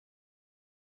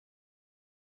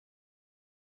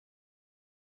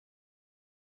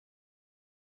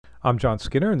I'm John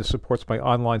Skinner, and this supports my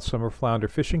online summer flounder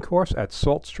fishing course at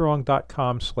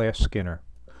saltstrong.com/Skinner.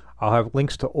 I'll have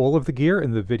links to all of the gear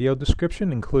in the video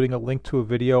description, including a link to a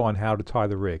video on how to tie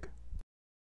the rig.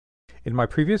 In my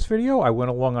previous video, I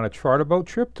went along on a charter boat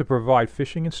trip to provide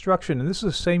fishing instruction, and this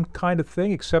is the same kind of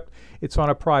thing, except it's on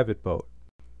a private boat.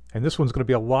 And this one's going to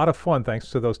be a lot of fun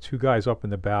thanks to those two guys up in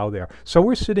the bow there. So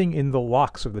we're sitting in the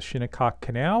locks of the Shinnecock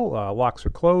Canal. Locks are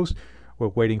closed. We're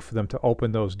waiting for them to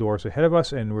open those doors ahead of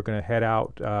us, and we're going to head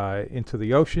out into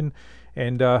the ocean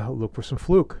and look for some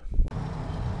fluke. All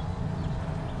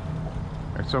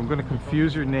right, so I'm going to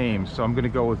confuse your names. So I'm going to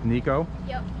go with Nico.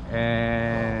 Yep.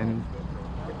 And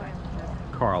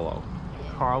Carlo.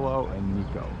 Carlo and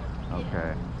Nico.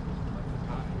 Okay.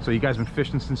 So you guys been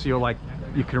fishing since you're like,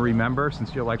 you can remember,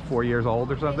 since you're like 4 years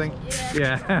old or something?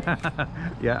 Yeah.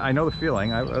 Yeah, I know the feeling.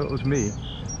 It was me.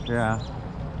 Yeah.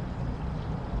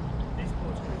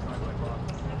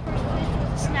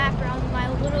 Snapper on my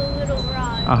little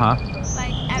rod.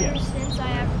 Like ever since I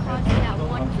have caught that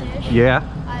one fish. Yeah.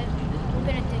 I've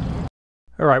been addicted.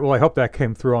 All right. Well, I hope that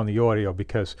came through on the audio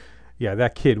because, yeah,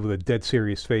 that kid with a dead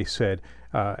serious face said,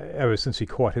 ever since he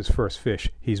caught his first fish,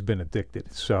 he's been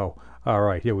addicted. So, all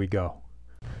right, here we go.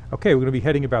 Okay, we're going to be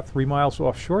heading about 3 miles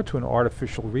offshore to an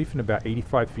artificial reef in about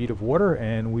 85 feet of water,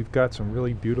 and we've got some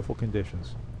really beautiful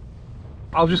conditions.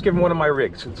 I'll just give him one of my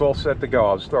rigs. It's all set to go.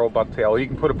 I'll just throw a bucktail. You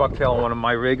can put a bucktail on one of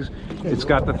my rigs. It's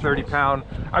got the 30-pound.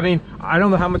 I mean, I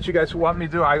don't know how much you guys want me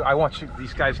to do. I want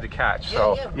these guys to catch.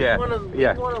 So yeah. We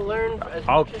want to learn as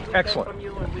much as we can from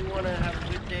you, and we want to have a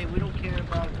good day. We don't care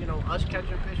about us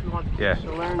catching fish. We want the kids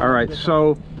to learn. All right.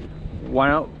 So why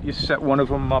don't you set one of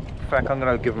them up? In fact, I'm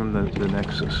going to give them the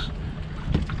Nexus.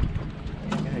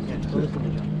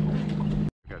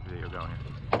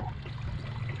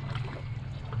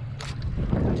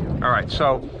 All right,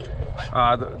 so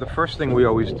the first thing we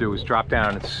always do is drop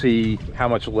down and see how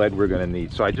much lead we're going to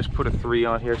need. So I just put a 3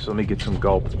 on here, so let me get some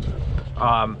Gulp.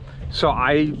 So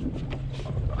I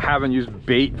haven't used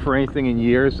bait for anything in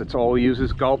years. That's all we use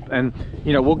is Gulp. And,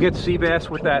 we'll get sea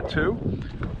bass with that too,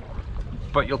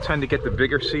 but you'll tend to get the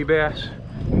bigger sea bass.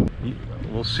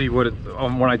 We'll see what it,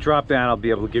 when I drop down, I'll be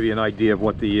able to give you an idea of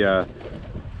what the,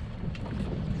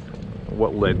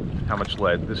 how much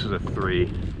lead. This is a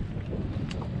 3.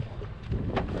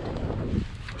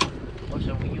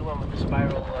 So you went with the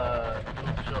spiral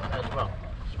as well.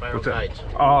 Spiral guides.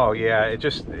 Oh yeah, it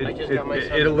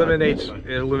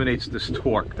eliminates this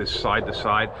torque, this side to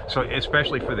side. So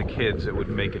especially for the kids, it would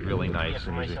make it really nice. Yeah,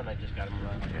 for my son, I just got him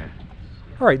run. Yeah.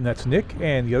 All right, and that's Nick,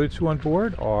 and the other two on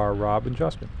board are Rob and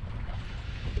Justin.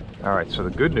 All right, so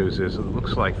the good news is it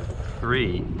looks like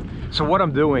 3. So what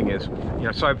I'm doing is,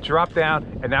 so I've dropped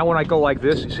down, and now when I go like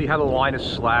this, you see how the line is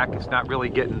slack? It's not really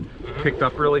getting picked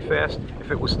up really fast. If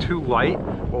it was too light,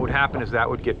 what would happen is that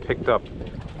would get picked up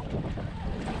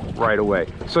right away.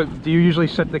 So do you usually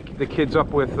set the kids up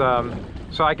with,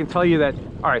 so I can tell you that,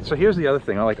 all right, so here's the other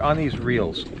thing. Like on these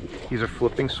reels, these are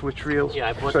flipping switch reels. Yeah,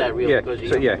 I bought that reel. Yeah,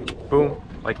 so yeah, boom,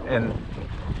 and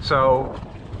so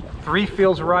 3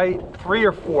 feels right, 3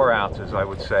 or 4 ounces, I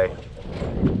would say.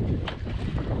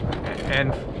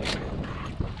 And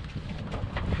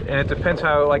it depends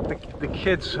how, like the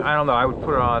kids, I don't know, I would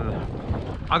put it on,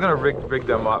 I'm gonna rig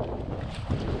them up.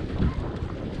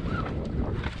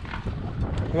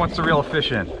 Who wants to reel a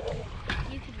fish in? You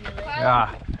could reel it.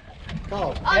 Yeah.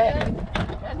 Oh,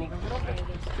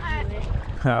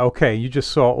 Okay, you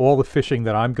just saw all the fishing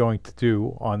that I'm going to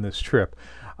do on this trip.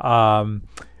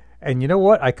 And you know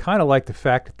what? I kind of like the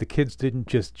fact that the kids didn't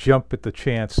just jump at the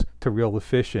chance to reel the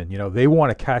fish in. They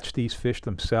want to catch these fish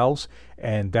themselves,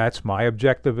 and that's my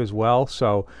objective as well.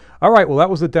 So, all right, well, that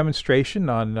was the demonstration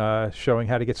on showing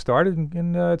how to get started,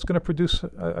 and it's going to produce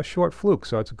a short fluke,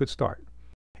 so it's a good start.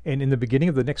 And in the beginning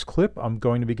of the next clip, I'm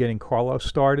going to be getting Carlos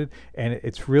started, and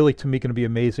it's really, to me, going to be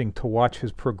amazing to watch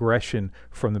his progression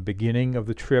from the beginning of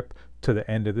the trip to the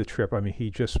end of the trip. I mean, he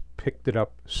just picked it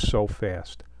up so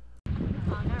fast.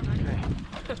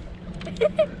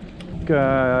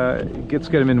 Let's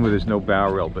get him in with his no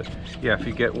bow reel, but yeah, if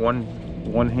you get one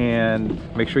hand,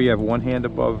 make sure you have one hand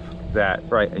above that,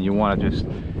 right? And you want to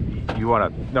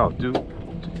do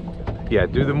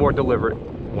the more deliberate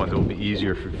ones. It'll be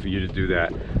easier for you to do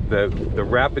that. The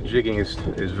rapid jigging is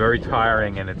very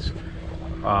tiring, and it's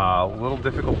a little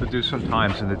difficult to do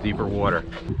sometimes in the deeper water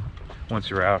once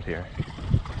you're out here.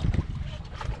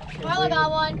 Well, I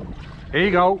got one. Here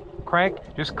you go. Crank,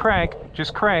 just crank,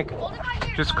 just crank,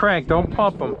 just crank. Don't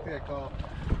pump them.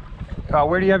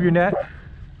 Where do you have your net?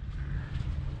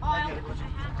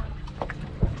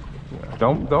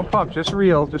 Don't pump. Just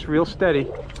reel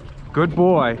steady. Good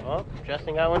boy. Oh,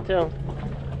 Justin got one too.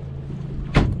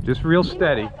 Just real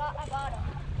steady. I got him.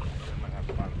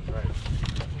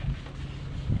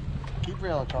 Keep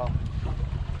reeling, Carl.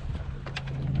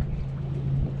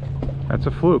 That's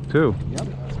a fluke too. Yep.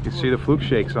 You can see the fluke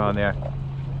shakes on there.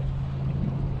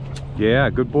 Yeah,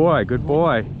 good boy, good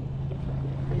boy.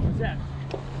 What's that?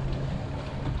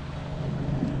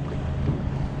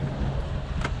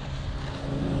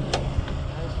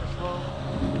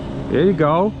 There you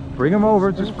go. Bring him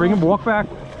over. Just bring him. Walk back.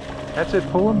 That's it.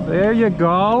 Pull him. There you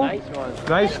go. Nice one.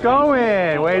 Nice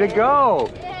going. Way to go.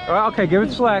 Well, okay, give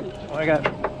it slack. What I got?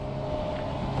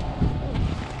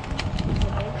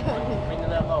 Bring it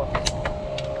that low.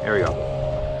 There we go.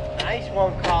 Nice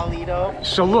one, Carlito.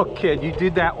 So look, kid, you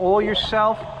did that all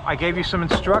yourself. I gave you some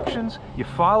instructions. You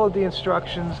followed the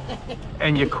instructions,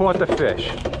 and you caught the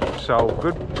fish. So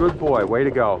good boy. Way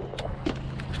to go.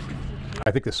 I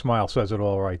think the smile says it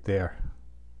all right there.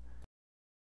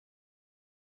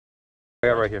 I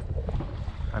got right here.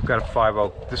 I've got a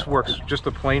 5/0. This works. Just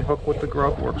a plain hook with the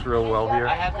grub works real well here.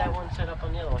 I have that one set up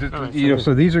on the other one. You know,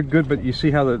 so these are good, but you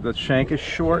see how the shank is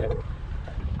short,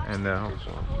 and so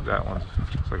that one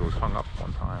looks like it was hung up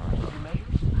one time. Or something.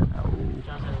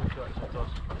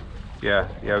 Yeah,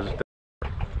 it was.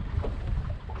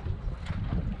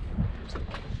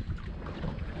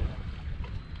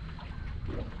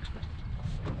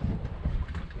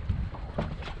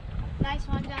 Nice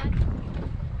one, John.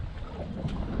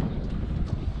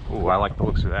 Ooh, I like the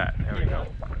looks of that. There we go.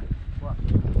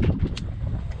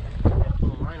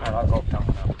 I'll go down.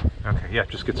 Okay, yeah,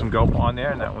 just get some gulp on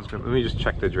there, and that one's good. Let me just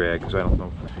check the drag, because I don't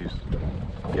know if he's...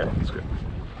 Yeah, he's good.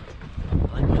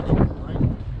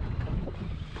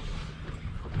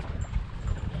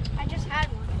 I just had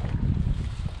one.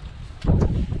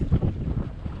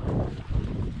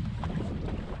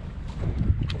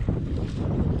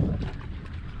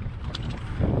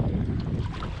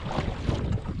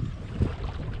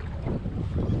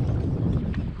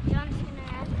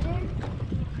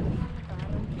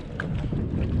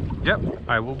 Yep,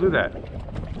 I will do that.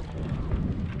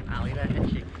 I'll eat that head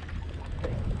shake.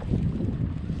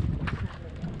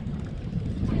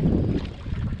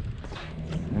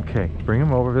 Okay, bring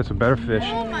him over. That's a better fish.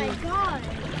 Oh my god.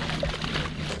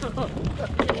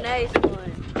 Nice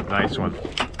one. Nice one.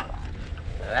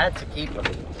 That's a keeper.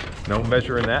 No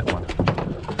measuring that one.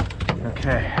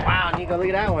 Okay. Wow, Nico, look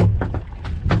at that one.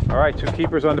 All right, 2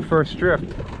 keepers on the first drift.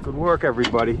 Good work,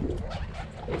 everybody.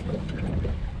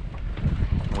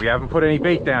 We haven't put any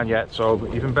bait down yet,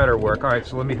 so even better work. All right,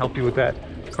 so let me help you with that,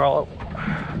 Carlo.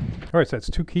 All right, so that's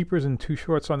 2 keepers and 2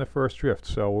 shorts on the first drift,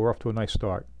 so we're off to a nice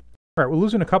start. All right, we're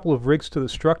losing a couple of rigs to the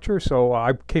structure, so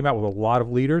I came out with a lot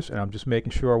of leaders, and I'm just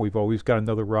making sure we've always got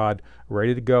another rod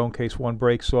ready to go in case one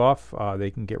breaks off. They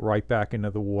can get right back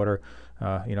into the water.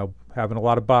 You know, having a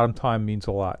lot of bottom time means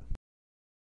a lot.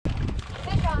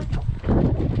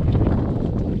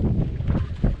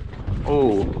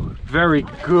 Oh, very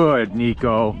good,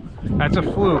 Nico. That's a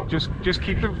fluke. Just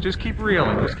keep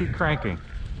reeling. Just keep cranking.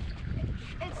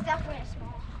 It's definitely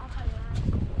small. I'll tell you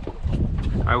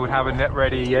that. I would have a net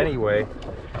ready anyway.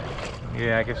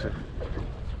 Yeah, I guess it.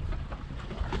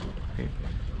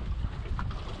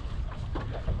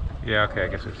 Yeah, okay, I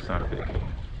guess it's not big. I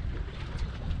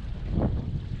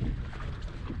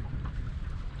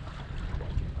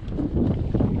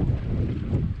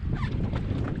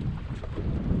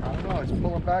don't know, it's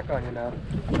pulling back on you now.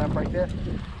 Stop right there.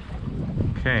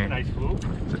 Okay. Nice fluke.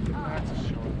 That's a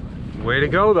short. Way to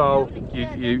go, though.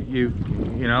 You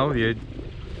know, you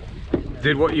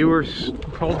did what you were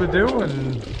told to do,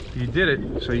 and you did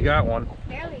it. So you got one.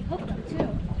 Barely hooked them too.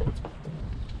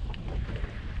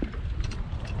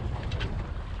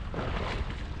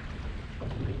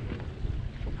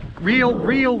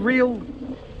 Reel.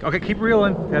 Okay, keep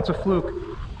reeling. That's a fluke.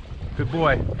 Good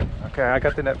boy. Okay, I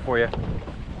got the net for you.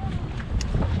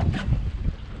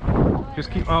 Just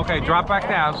keep, okay, drop back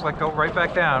down. Just let go right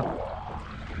back down.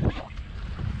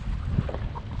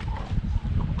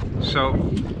 So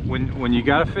when you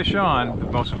got a fish on, the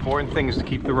most important thing is to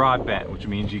keep the rod bent, which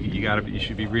means you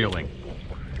should be reeling.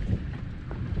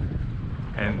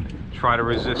 And try to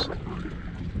resist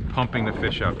pumping the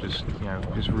fish up. Just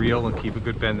reel and keep a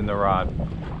good bend in the rod.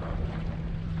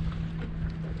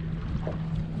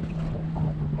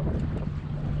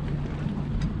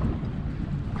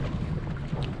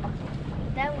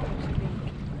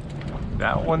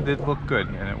 That one did look good,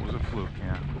 and it was a fluke,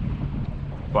 yeah.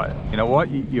 But you know what?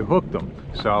 You hooked them,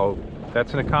 so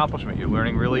that's an accomplishment. You're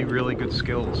learning really, really good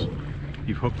skills.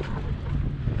 You've hooked,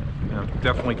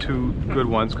 definitely 2 good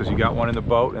ones, because you got one in the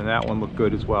boat, and that one looked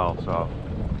good as well. So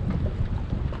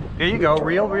there you go.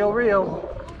 Reel. Reel.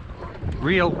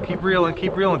 Keep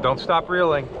reeling. Don't stop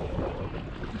reeling.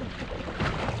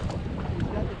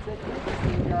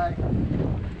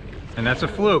 And that's a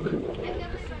fluke.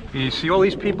 You see all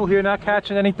these people here not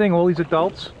catching anything, all these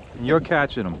adults, and you're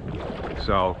catching them.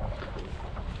 So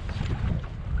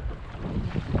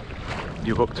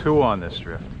you hooked 2 on this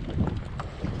drift.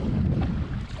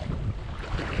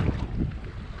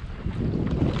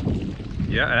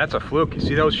 Yeah, and that's a fluke. You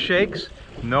see those shakes?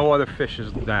 No other fish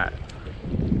is that.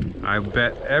 I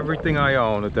bet everything I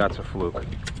own that that's a fluke.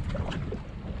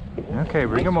 Okay,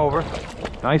 bring him over.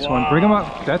 Nice one. Bring him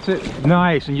up. That's it.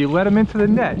 Nice. And you let him into the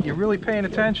net. You're really paying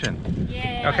attention.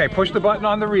 Yeah. Okay, push the button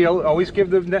on the reel. Always give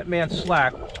the net man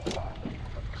slack,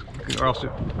 or else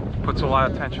it puts a lot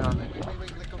of tension on it.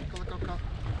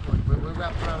 We're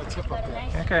wrapped around the tip up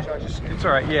there. Okay, it's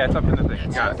all right. Yeah, it's up in the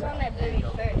thing. Got it.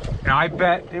 And I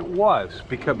bet it was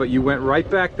because, but you went right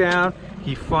back down.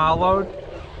 He followed.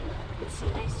 It's a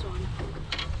nice one.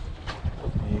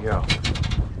 There you go.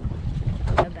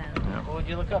 What would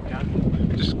you look up,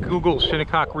 John? Just Google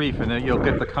Shinnecock Reef and then you'll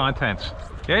get the contents.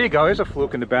 There you go. There's a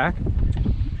fluke in the back.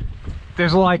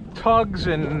 There's like tugs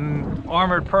and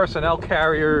armored personnel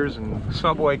carriers and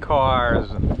subway cars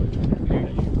and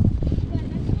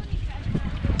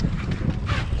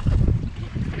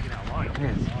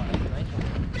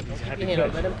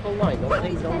Let him pull line. Don't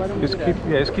let him just do keep, that.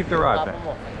 yeah, just keep the rod Stop back. him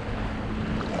off.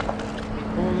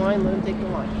 He's pulling line, let him take the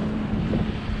line.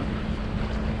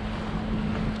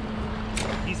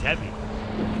 He's heavy.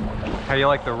 How do you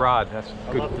like the rod? That's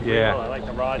I good. love the Yeah. reel. I like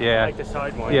the rod. Yeah. I like the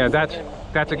side one. Yeah,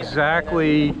 that's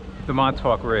exactly the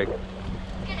Montauk rig. It's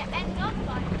gonna end up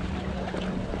by.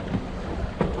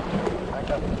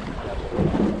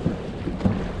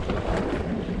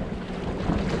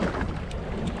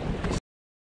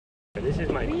 This is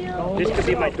my. This could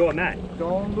be my doormat.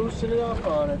 Don't loosen it up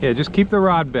on it. Yeah, just keep the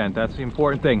rod bent. That's the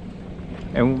important thing.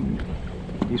 And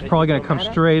he's probably going to come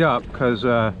straight up because.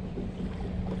 Come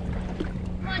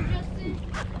on, Justin.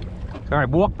 All right,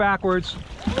 walk backwards.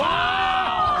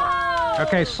 Wow!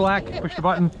 Okay, slack. Push the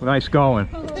button. Nice going.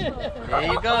 There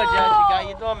you go, Josh. You got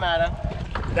your doormatter.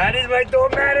 That is my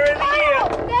doormatter of the year.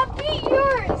 That beat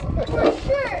yours for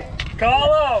sure.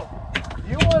 Carlo.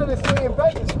 You wanted to stay in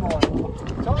bed this morning.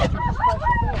 Told you it's a special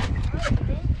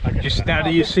day. Just now, do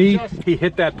you see he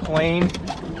hit that plane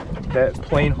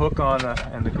hook on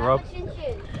and the grub?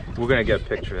 We're gonna get a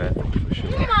picture of that for sure.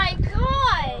 Oh my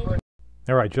god!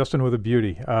 All right, Justin with a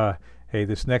beauty. Hey,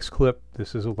 this next clip,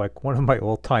 this is like one of my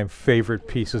all-time favorite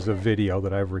pieces of video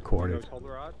that I've recorded.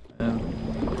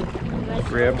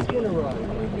 Grab.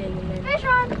 Fish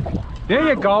on! There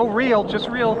you go, reel, just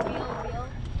reel.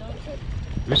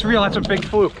 Just reel, that's a big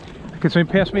fluke. Can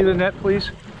somebody pass me the net, please?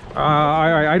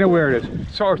 I know where it is.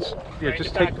 So it's, yeah,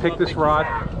 just take this rod.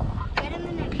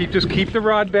 Just keep the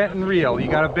rod bent and reel. You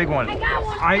got a big one.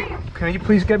 Can you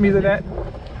please get me the net?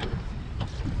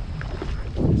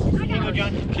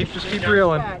 Just keep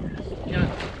reeling.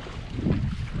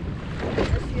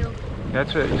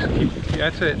 That's it. Just keep.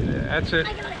 That's it. That's it.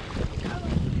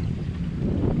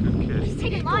 He's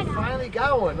taking line out. Finally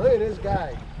got one. Look at this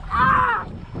guy. Ah!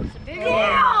 It's bigger.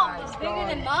 Damn! It's bigger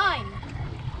than mine.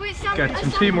 Wait, Got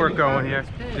some teamwork going here.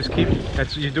 Just keep.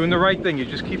 You're doing the right thing. You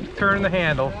just keep turning the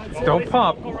handle. Don't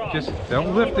pump. Just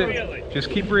don't lift it. Just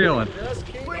keep reeling.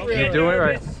 You're doing it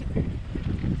right.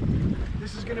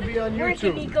 This is gonna be on Work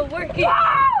it, YouTube. Nico, work it.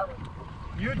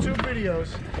 YouTube videos.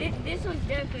 This one's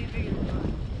definitely bigger than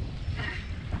mine.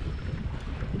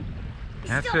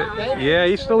 That's it. Yeah,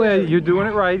 he's still there. You're doing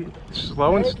it right.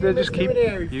 Slow and steady. Just keep.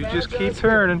 You just keep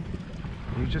turning.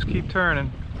 You just keep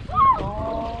turning.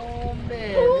 Oh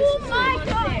man. Oh This is my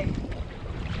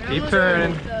god! Keep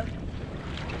turning.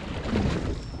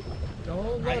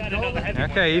 Don't let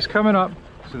Okay, he's coming up.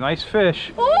 It's a nice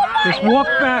fish. Oh Just walk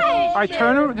back. All right,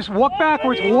 turn him. Just walk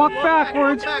backwards. Walk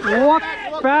backwards. Walk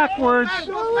backwards.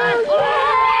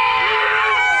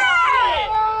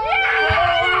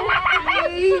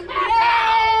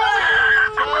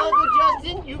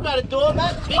 Justin, you got a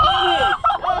doormat. Take it.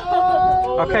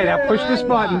 Okay, now push this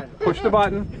button. Push the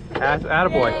button.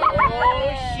 Attaboy.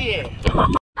 Oh shit.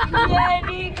 Yeah,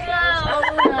 Nico!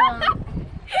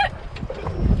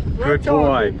 Good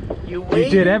boy. You You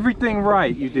did everything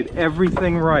right. You did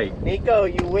everything right. Nico,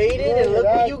 you waited and look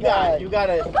what you got. You got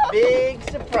a big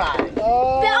surprise.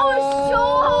 Oh, That was so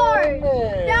hard!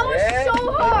 man. That was so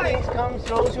Good hard! things come to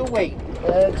those who wait.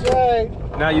 That's right.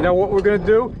 Now you know what we're gonna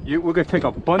do? We're gonna take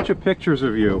a bunch of pictures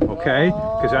of you, okay?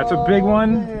 Because that's a big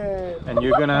one, Man. and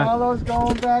you're gonna. Carlo's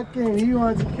going back in. He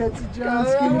wants to catch a John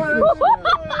Skinny fish.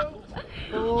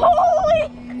 Holy!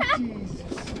 Jesus.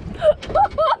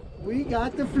 We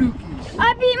got the flukies.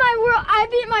 I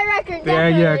beat my record.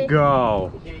 There definitely. you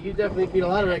go. Yeah, you definitely beat a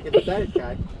lot of records with that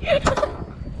guy.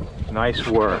 Nice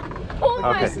work. Oh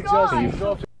my Okay. god!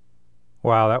 Justin,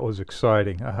 Wow, that was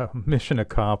exciting. Mission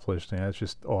accomplished, man. It's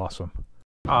just awesome.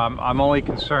 I'm only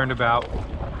concerned about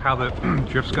how the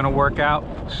drift's going to work out,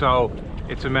 so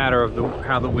it's a matter of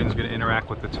how the wind's going to interact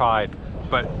with the tide.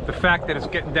 But the fact that it's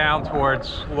getting down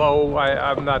towards low,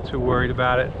 I'm not too worried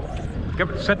about it.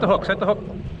 Set the hook,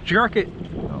 jerk it.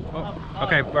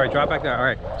 Okay, all right, drop back down. All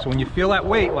right, so when you feel that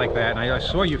weight like that, and I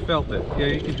saw you felt it, yeah,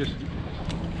 you can just,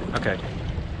 okay.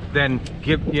 Then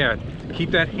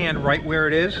keep that hand right where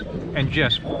it is, and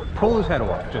just pull his head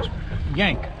off, just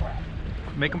yank.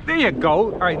 Make him, there you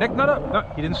go. All right,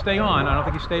 no, he didn't stay on. I don't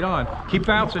think he stayed on. Keep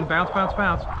bouncing, bounce.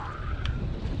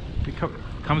 He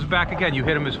comes back again. You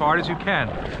hit him as hard as you can.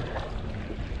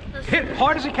 Hit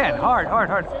hard as you can, hard.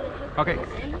 Okay,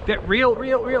 reel.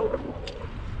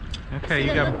 Okay,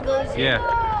 you got him. Yeah.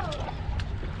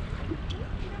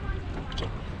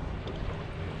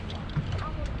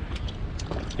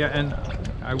 Yeah, and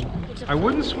I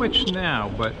wouldn't switch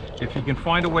now, but if you can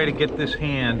find a way to get this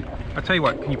hand, I'll tell you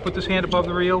what, can you put this hand above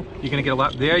the reel? You're going to get a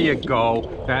lot, there you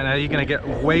go. Now you're going to get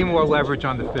way more leverage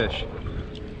on the fish.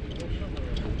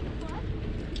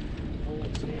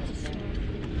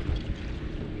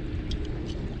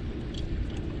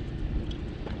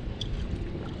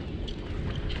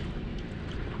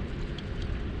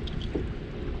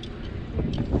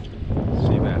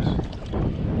 Sea bass.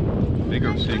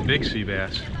 Big sea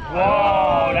bass.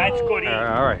 Whoa, that's good.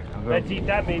 All right. Let's eat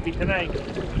that maybe tonight.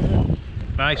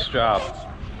 Nice job.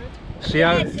 See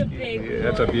how?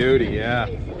 That's a beauty, yeah.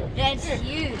 That's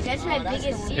huge. That's my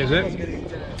biggest sea bass. Is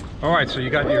it? All right, so you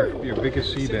got your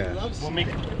biggest sea bass. We'll make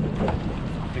it.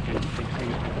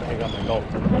 I got my Gulp. I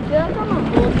feel like I'm a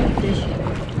whole new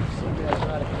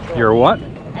fisherman. You're what?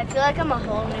 I feel like I'm a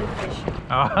whole new fisherman.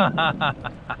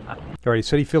 All right, he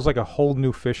said he feels like a whole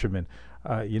new fisherman.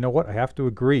 You know what? I have to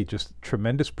agree. Just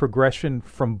tremendous progression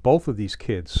from both of these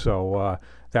kids. So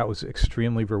that was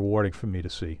extremely rewarding for me to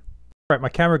see. All right, my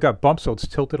camera got bumped, so it's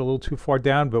tilted a little too far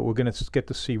down, but we're going to get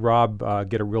to see Rob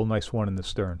get a real nice one in the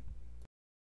stern.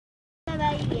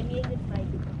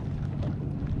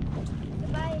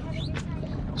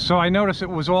 So I noticed it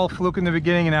was all fluke in the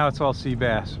beginning, and now it's all sea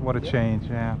bass. What a change,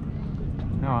 yeah.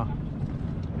 Oh.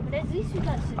 But at least we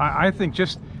got some. I think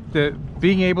just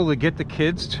being able to get the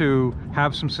kids to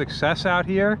have some success out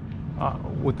here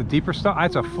with the deeper stuff,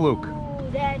 that's a fluke. Ooh,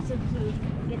 that's a fluke.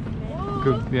 Get the man.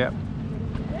 Good, yeah.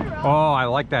 Oh, I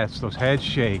like that. It's those head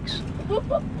shakes.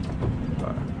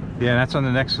 Yeah, that's on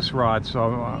the Nexus rod,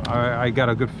 so I got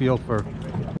a good feel for.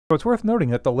 So it's worth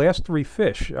noting that the last three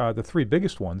fish, the three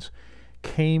biggest ones,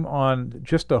 came on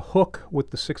just a hook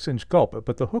with the 6-inch Gulp,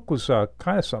 but the hook was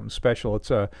kind of something special.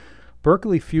 It's a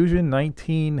Berkley Fusion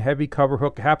 19 heavy cover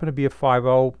hook. It happened to be a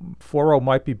 5.0. 4.0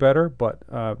 might be better, but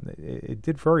it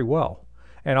did very well.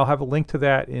 And I'll have a link to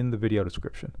that in the video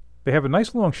description. They have a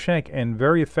nice long shank and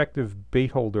very effective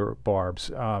bait holder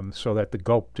barbs, so that the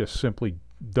Gulp just simply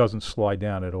doesn't slide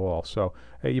down at all. So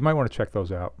you might want to check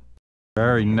those out.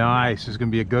 Very nice. This is going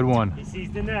to be a good one. He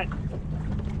sees the net.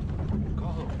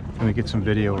 Let me get some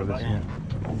video of this. Yeah.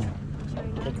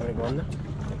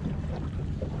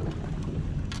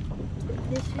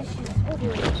 This fish is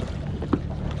huge.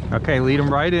 Okay, lead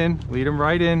him right in. Lead him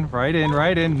right in. Right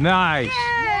in. Nice.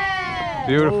 Yeah!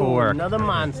 Beautiful work. Another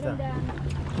monster.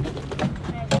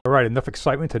 All right, enough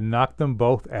excitement to knock them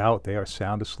both out. They are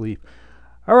sound asleep.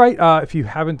 All right, if you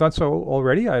haven't done so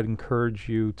already, I'd encourage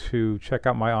you to check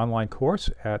out my online course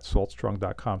at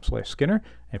saltstrong.com/Skinner.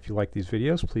 And if you like these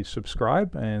videos, please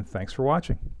subscribe, and thanks for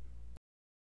watching.